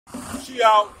she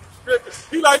out stripping.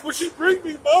 He like, well, she bring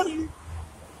me money.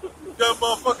 That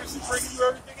motherfucker, she bringing you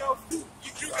everything else too.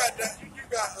 You got that. You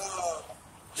got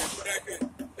people that could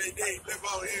they live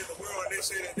out here in the world and they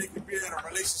say that they could be in a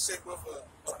relationship with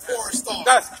a porn star.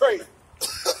 That's crazy.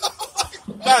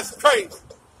 That's crazy.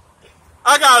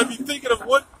 I gotta be thinking of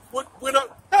what went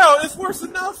up. Hell, it's worse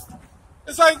enough.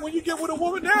 It's like when you get with a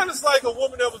woman now, it's like a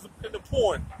woman that was in the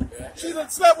porn. She done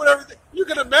slept with everything. You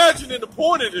can imagine in the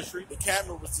porn industry. The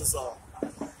camera was just off.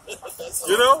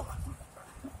 You know?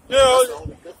 You know,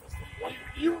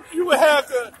 you would have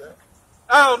to,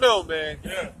 I don't know, man.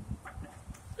 Yeah.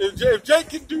 If Jake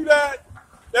can do that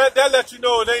lets you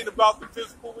know it ain't about the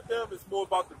physical with them. It's more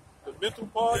about the mental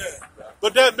part. Yeah.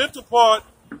 But that mental part,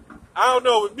 I don't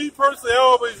know. With me personally, it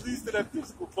always leads to that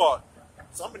physical part.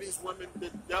 Some of these women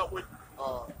that dealt with,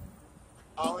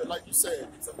 like you said,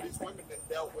 some of these women that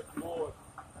dealt with more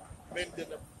men than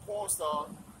the porn star.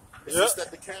 It's just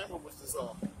that the camera was just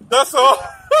off. That's all.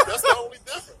 That's the only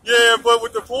difference. Yeah, but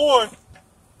with the porn,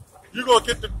 you're going to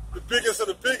get the biggest of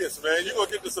the biggest, man. You're going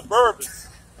to get the Suburbans.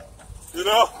 You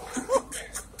know?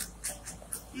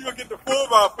 You're going to get the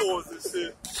 4x4s and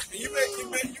shit. And you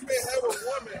may have a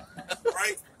woman,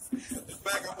 right? Just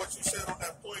back on what you said on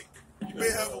that point. You may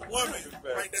have a woman,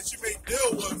 right, that you may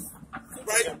deal with,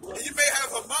 right? And you may have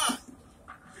her mind.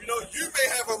 You know, you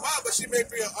may have her mind, but she may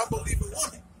be an unbelieving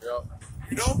woman. Yeah.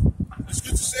 You know? The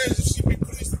scripture says if she be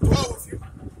pleased to dwell with you,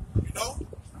 you know?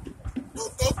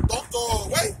 Don't throw her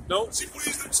away. No. She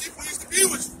pleased to be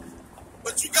with you.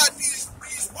 But you got these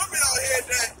women out here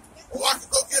that, oh, I can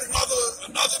go get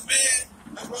another man.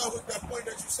 That's why with that point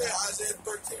that you said, Isaiah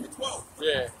 13 and 12.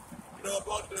 Yeah. You know,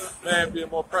 about the Man being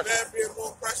more precious. man being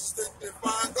more precious than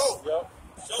fine gold. Yep.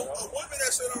 So a woman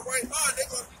that's in her right mind, they're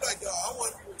going to be like, yo, I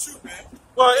want to be with you, man.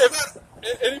 Well,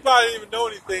 if anybody even know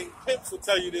anything, pimps will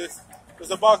tell you this.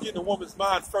 It's about getting a woman's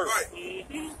mind first. Right.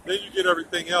 Then you get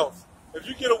everything else. If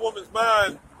you get a woman's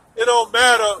mind, it don't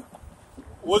matter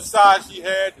what size she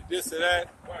had, this or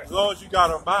that. Right. As long as you got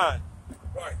her mind,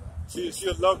 Right.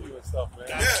 she'll love you and stuff, man.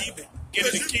 Yeah. Keep it. Get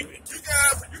it and keep it. You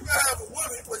can have a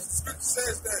woman, but the scripture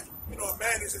says that, you know, a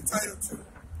man is entitled to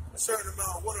a certain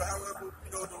amount of water, however,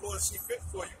 you know, the Lord see fit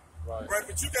for you. Right.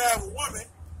 But you can have a woman,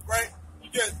 right?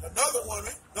 You get another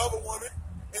woman,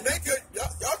 and they could,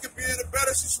 y'all could be in a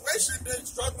better situation than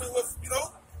struggling with, you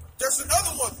know, just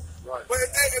another woman. Right. But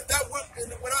if that woman,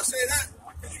 and when I say that,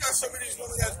 you got some of these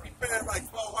women that's be paying like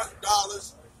 $1,200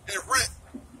 in rent.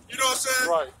 You know what I'm saying?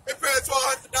 Right. They paying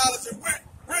 $1,200 in rent,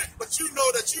 but you know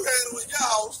that you handling your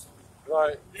house.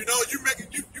 Right. You know, you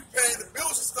paying the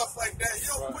bills and stuff like that. You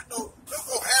don't put don't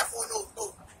go half on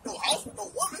no house with no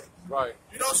woman. Right.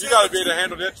 You know what I'm You saying? got to be able to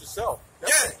handle that yourself.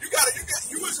 Yeah, you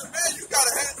as a man, you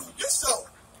gotta handle yourself.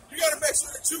 You gotta make sure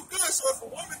that you good. So if a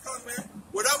woman come in,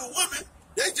 whatever woman,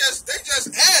 they just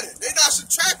added. They not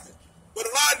subtracting. But a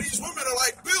lot of these women are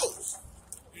like bills.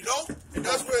 You know? And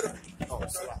that's where the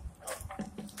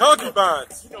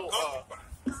Concubines. You know,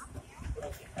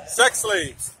 Sex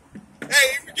slaves.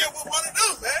 hey, you can get with one of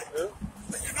them, man.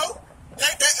 Yeah. You know?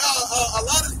 A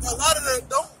lot of them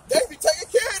don't they be taking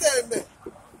care of that man.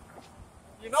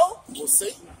 You know? well,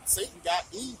 Satan got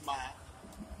Eve mind.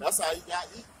 That's how he got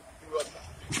Eve.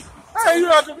 Hey, you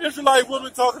have the Israelite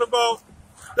women talking about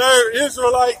their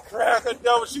Israelite cracker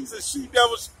devil. She's a she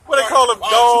devil. What they call them,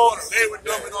 dogs. Lay with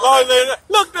them and all that.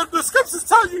 Look, the scriptures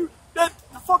tell you that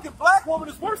the fucking black woman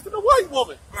is worse than the white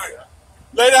woman. Right.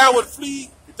 Lay down with flea.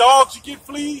 The dogs, you get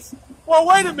fleas. Well,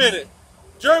 wait a minute.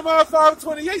 Jeremiah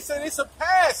 5:28 say they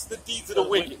surpass the deeds of the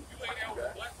wicked. You lay down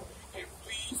with black women, you get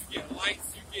fleas, you get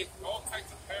lice, you get all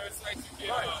types of parasites, you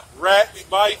get Rats,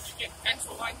 mice, you get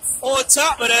extralites. On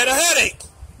top of that, a headache.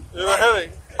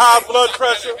 headache, high blood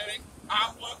pressure.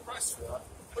 High blood pressure.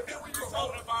 But then when you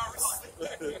told them,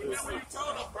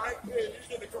 right? Yeah, you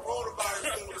get the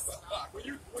coronavirus. When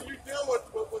you deal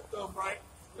with them, right?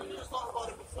 You just talked about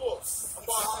it before.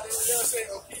 About how they'll say,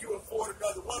 okay, you afford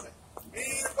another woman. He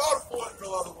ain't about affording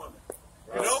no other woman.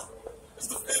 You know? It's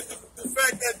the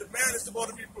fact that the man is supposed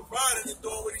to be providing and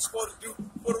doing what he's supposed to do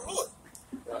for the Lord.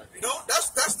 Right. You know?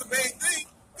 That's the main thing.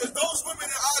 Because those women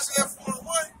in Isaiah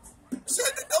 4:1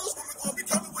 said that those women going to be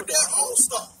coming with their own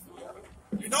stuff.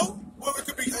 You know? Women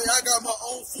could be, hey, I got my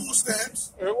own food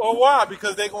stamps. Well, why?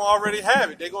 Because they're going to already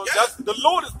have it. The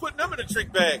Lord is putting them in a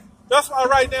trick bag. That's why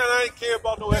right now I ain't care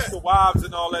about no extra wives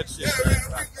and all that shit.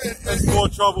 That's more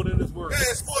trouble than it's worth.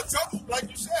 Yeah, it's more trouble. Like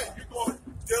you said, you're going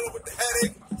dealing with the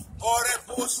headache, all that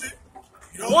bullshit.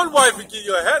 You know? One wife would give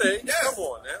you a headache. Yeah. Come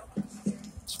on now.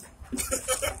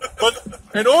 But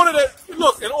in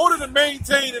order to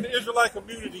maintain in the Israelite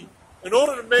community, in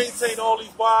order to maintain all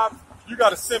these wives, you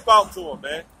got to simp out to them,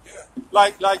 man. Yeah.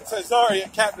 Like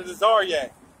Cesaria, Captain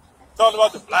Zariak, talking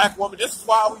about the black woman. This is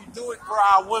why we do it for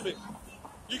our women.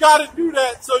 You got to do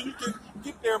that so you can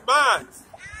get their minds.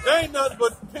 They ain't nothing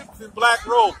but pimps in black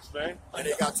robes, man. And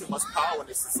they got too much power in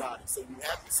this society, so you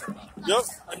have to somebody. Yep.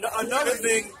 Another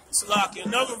thing, Salaki,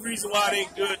 another reason why it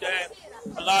ain't good to have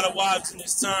a lot of wives in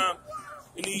this time,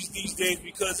 in these days,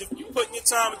 because if you putting your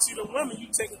time into the women, you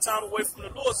taking time away from the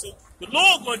Lord. So the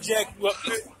Lord gonna jack you up.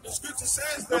 The scripture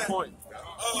says Good that point.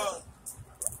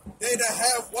 they that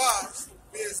have wives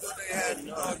be as though they had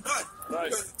none, Right.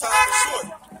 because the time is short.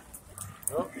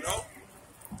 Yep. You know,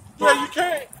 Yeah, you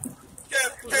can't.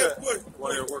 you can't put.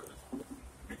 While they're working.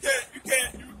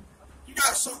 You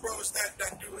got some brothers that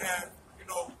do have,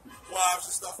 wives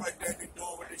and stuff like that. They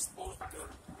doing what they supposed to do.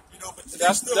 But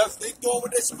they doing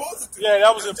what they supposed to do. Yeah,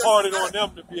 that was That's imparted just on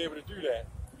them to be able to do that.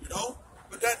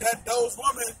 But those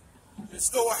women, it's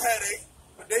still a headache.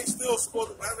 But they still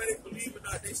supposed to, whether they believe or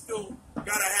not, they still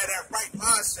gotta have that right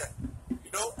mindset.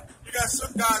 You got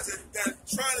some guys that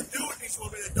trying to deal with these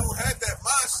women that don't have that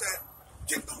mindset.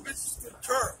 Kick them bitches to the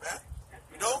curb, man.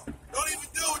 Don't even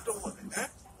deal with the women, man.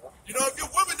 If your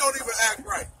woman don't even act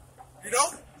right, you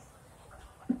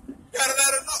gotta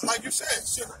let her know. Like you said,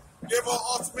 give her an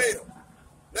ultimatum.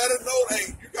 Let her know,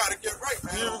 hey, you gotta get right,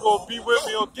 man. You're either going to be with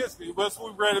me or against me. That's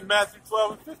what we read in Matthew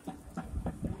 12 and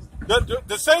 15.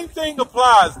 The same thing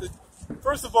applies.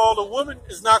 First of all, the woman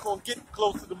is not going to get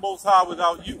close to the Most High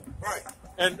without you. Right.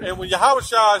 And when Yahweh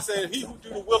said, he who do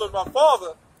the will of my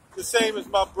Father, the same as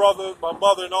my brother, my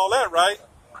mother, and all that, right?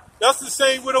 That's the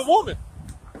same with a woman.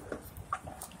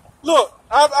 Look,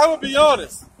 I will be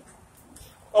honest.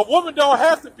 A woman don't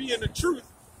have to be in the truth.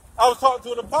 I was talking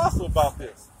to an apostle about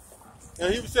this.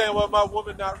 And he was saying, well, my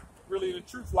woman not really in the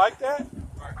truth like that.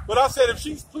 But I said, if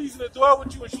she's pleasing to dwell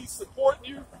with you and she's supporting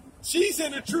you, she's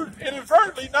in the truth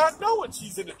inadvertently, not knowing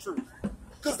she's in the truth.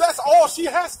 Because that's all she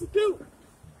has to do.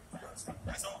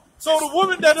 So the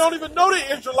woman that don't even know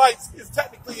the Israelites is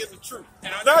technically in the truth.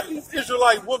 Not these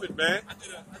Israelite women, man. I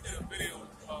did a video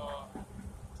on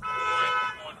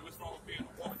what's wrong with being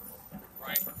a woman,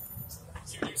 right?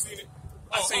 You seen it?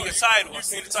 I seen the title. I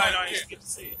seen the title. I didn't get to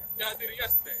see it. Yeah, I did it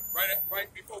yesterday,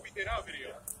 right before we did our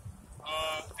video.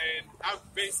 And I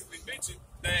basically mentioned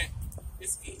that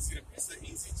it's an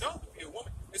easy job to be a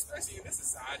woman, especially in this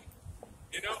society.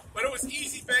 But it was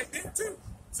easy back then too.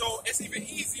 So it's even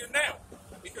easier now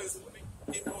because women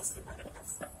get most of the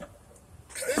benefits.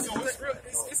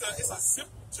 It's a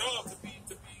simple job to be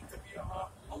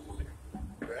a woman.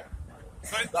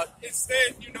 But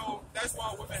instead, that's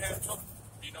why women have trouble,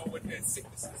 with their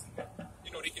sicknesses.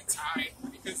 They get tired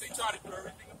because they try to do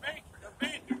everything a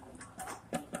man do.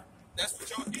 That's what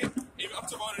y'all get. Even I'm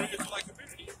talking about the Israelite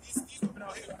community. These women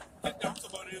out here, I'm talking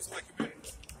about the Israelite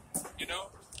community.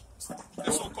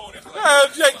 That's so-called Israelite. Yeah,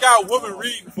 Jake got women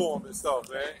reading for him and stuff,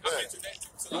 man. I mentioned that too.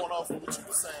 So Going off of what you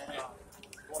were saying,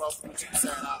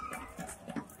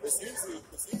 it's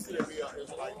easy to be an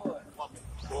Israelite woman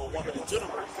or a woman in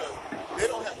general because they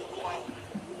don't have to go out and do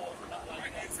war or nothing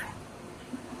like that.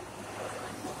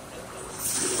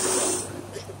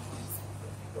 They can be easy,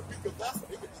 but because that's what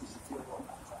they can be easy to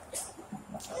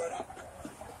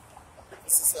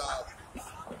This is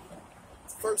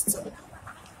First Timothy.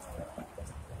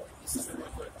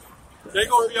 They're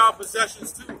going to be our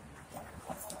possessions too.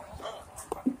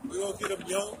 We're going to get them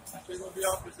young. They're going to be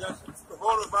our possessions.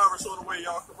 Coronavirus on the way,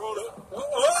 y'all.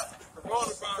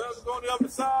 Coronavirus on the other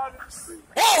side of the street.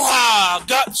 Woo-ha!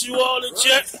 Got you all in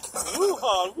check.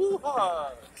 Woo-ha,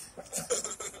 woo-ha.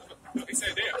 they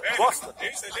said they abandoned.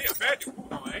 They said they abandoned.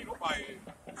 Ain't nobody.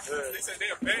 They said they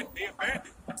abandoned.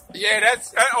 Yeah,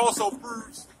 that also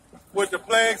proves with the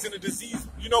plagues and the disease.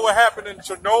 You know what happened in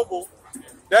Chernobyl?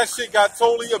 That shit got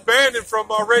totally abandoned from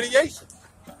radiation.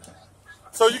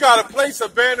 So you got a place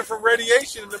abandoned from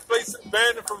radiation and a place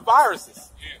abandoned from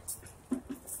viruses. Yeah.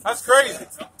 That's crazy.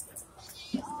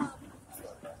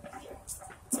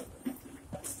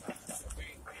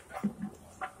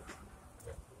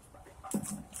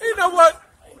 You know what?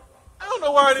 I don't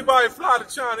know why anybody fly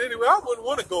to China anyway. I wouldn't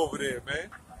want to go over there, man.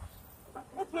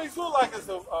 That place look like it's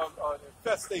an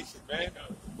infestation, man.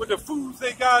 With the foods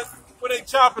they got, when they be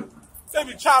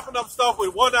chopping up stuff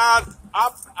with one-eyed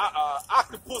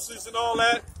octopuses and all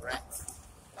that.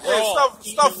 Yeah,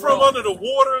 stuff from under the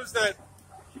waters that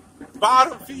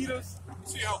bottom feeders.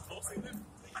 See how close they live?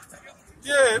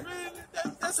 Yeah, man,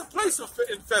 that's a place of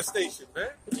infestation, man.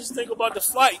 Just think about the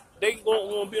flight. They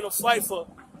going to be on a flight for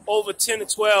over 10 to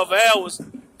 12 hours,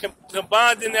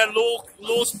 combined in that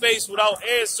little space without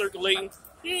air circulating.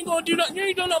 You ain't gonna do nothing. You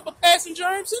ain't doing nothing but passing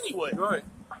germs anyway. Right.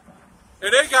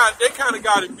 And they kind of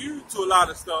got immune to a lot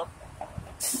of stuff.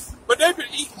 But they've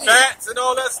been eating bats and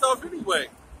all that stuff anyway.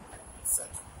 So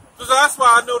that's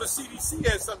why I know the CDC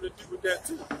had something to do with that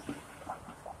too.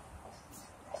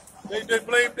 They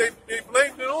blamed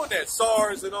it on that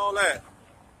SARS and all that.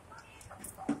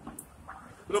 But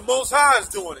the Most High is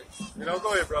doing it. You know,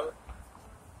 go ahead, brother.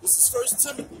 This is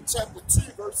 1 Timothy chapter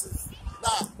 2, verses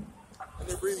 9. And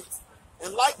it reads,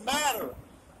 "In like manner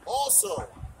also,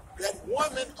 that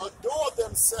women adore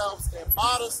themselves in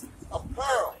modest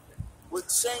apparel, with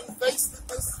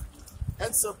shamefacedness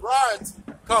and sobriety."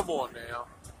 Come on now.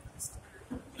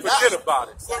 Forget about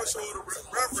it. Going to show the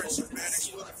reverence, man. It's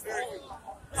going to fear you.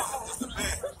 It's the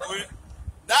man. Go ahead.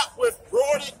 Not with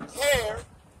broided hair,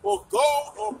 or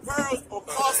gold, or pearls, or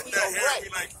costly That hair array. be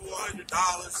like $400,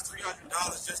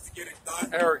 $300 just to get it done.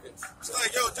 Arrogance. It's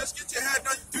like, yo, just get your hair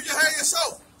done. Do your hair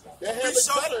yourself. Their hair Be looks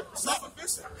better.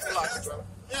 self-efficient. Yeah, Like, natural.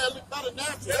 yeah, it look better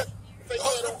natural. Yeah. If they Oh,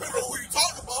 had on depending on who you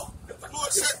talking about. If the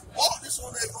Lord said all this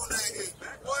on that head,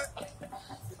 man. Go ahead.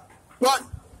 But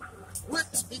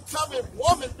which becoming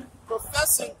woman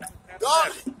professing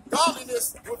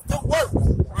godliness with good works.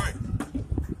 Right.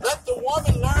 Let the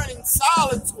woman learn in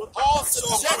silence with all So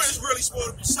a woman is subjection. really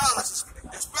supposed to be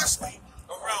silent, especially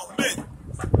around men.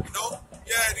 You know?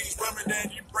 Yeah, these women,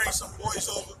 then you bring some boys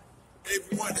over, they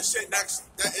be wanting to sit next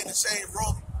in the same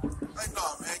room. Like,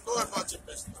 nah, man, go ahead about your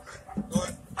business, man. Go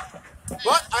ahead.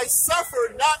 But I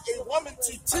suffer not a woman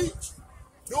to teach,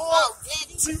 nor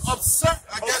to observe.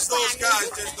 I guess those guys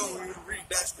just don't even read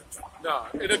that scripture. No,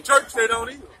 in the church they don't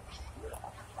either.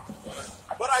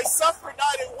 But I suffer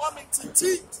not a woman to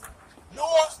teach, nor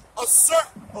assert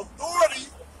authority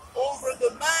over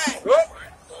the man, Go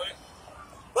ahead.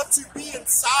 but to be in Hey, you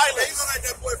silence. gonna like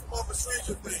that boy from off of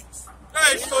Stranger Things.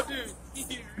 Hey, you gonna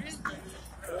do?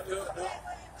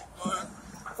 Go ahead.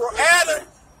 For Adam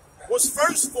was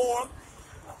first formed,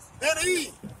 then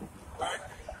Eve. Right?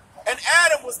 And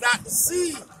Adam was not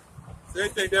deceived. They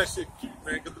think that shit cute,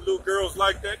 man, because the little girls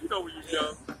like that. You know when you're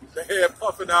young. The hair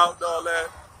puffing out and all that.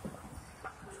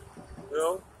 You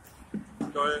know?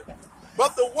 Go ahead.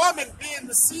 But the woman being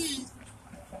deceived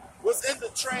was in the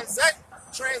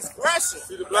transgression.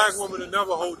 See, the black woman will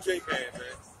never hold Jake hand,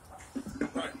 man.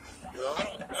 Right. You know?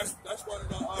 That's one of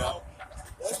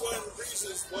the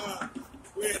reasons why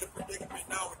we're in a predicament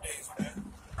nowadays,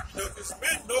 man. You know, because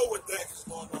men know what the heck is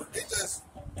going on. They just,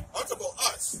 I'm talking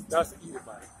about us. That's the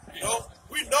Edomite. You know,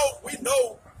 we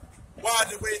know why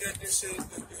the way that this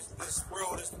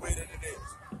world is the way that it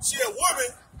is. See, a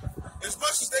woman, as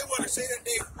much as they want to say that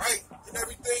they right and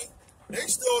everything, they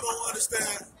still don't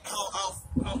understand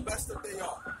how messed up they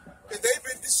are. Because they've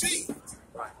been deceived.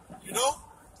 Right. You know?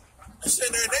 It's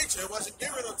in their nature. It wasn't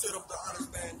given unto them to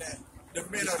understand that the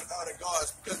men are the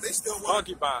gods, because they still want.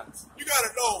 Concubines. You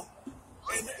gotta know,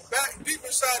 and back deep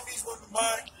inside these women's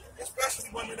mind,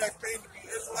 especially women that claim to be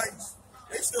Israelites,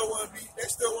 they still want to be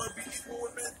equal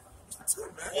with men. Too,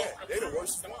 man. Yeah, they the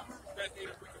worst. That day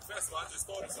that we confess, I just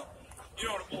thought of something. You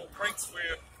know the old pranks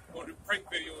where, or the prank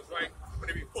videos, right? When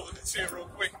they be pulling the chair real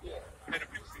quick, and the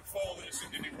people be falling and shit,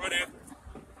 then they run after them.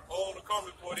 All the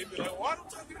comment boy, they be like, why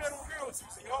don't y'all do that on girls?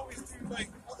 You always do like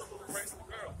other little pranks on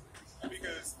girls.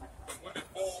 Because when women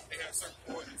fall, they have certain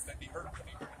organs that they hurt when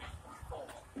they fall.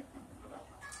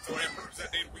 So that proves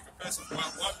that day that we confess.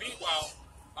 Meanwhile,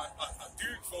 a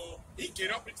dude fall, he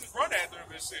get up and just run after him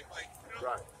and shit. Like, you know?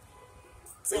 Right.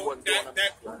 So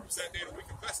that proves that day that we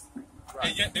confess. Right.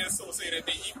 And yet they'll still say that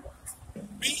they equal.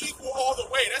 Be equal all the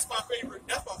way. That's my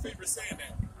favorite saying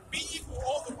that. Be equal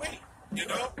all the way. You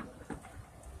know?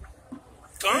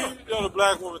 You know, the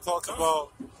black woman talks about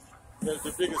that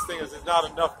the biggest thing is there's not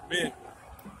enough men,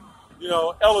 you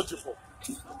know, eligible.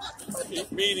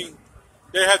 Meaning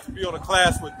they have to be on a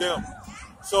class with them.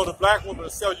 So the black woman will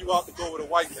sell you out to go with a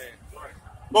white man.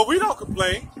 But we don't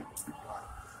complain.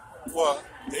 What?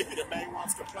 They be the main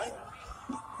ones complaining.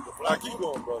 I keep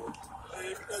going, brother.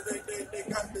 Because they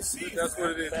got deceived. That's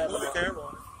what it is. Put the camera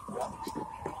on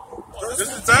it.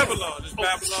 This is Babylon. This is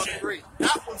Babylon 3.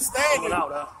 Notwithstanding,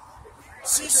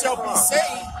 she shall be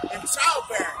saved in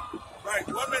childbearing. Right.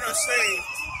 Women are saved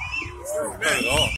through men.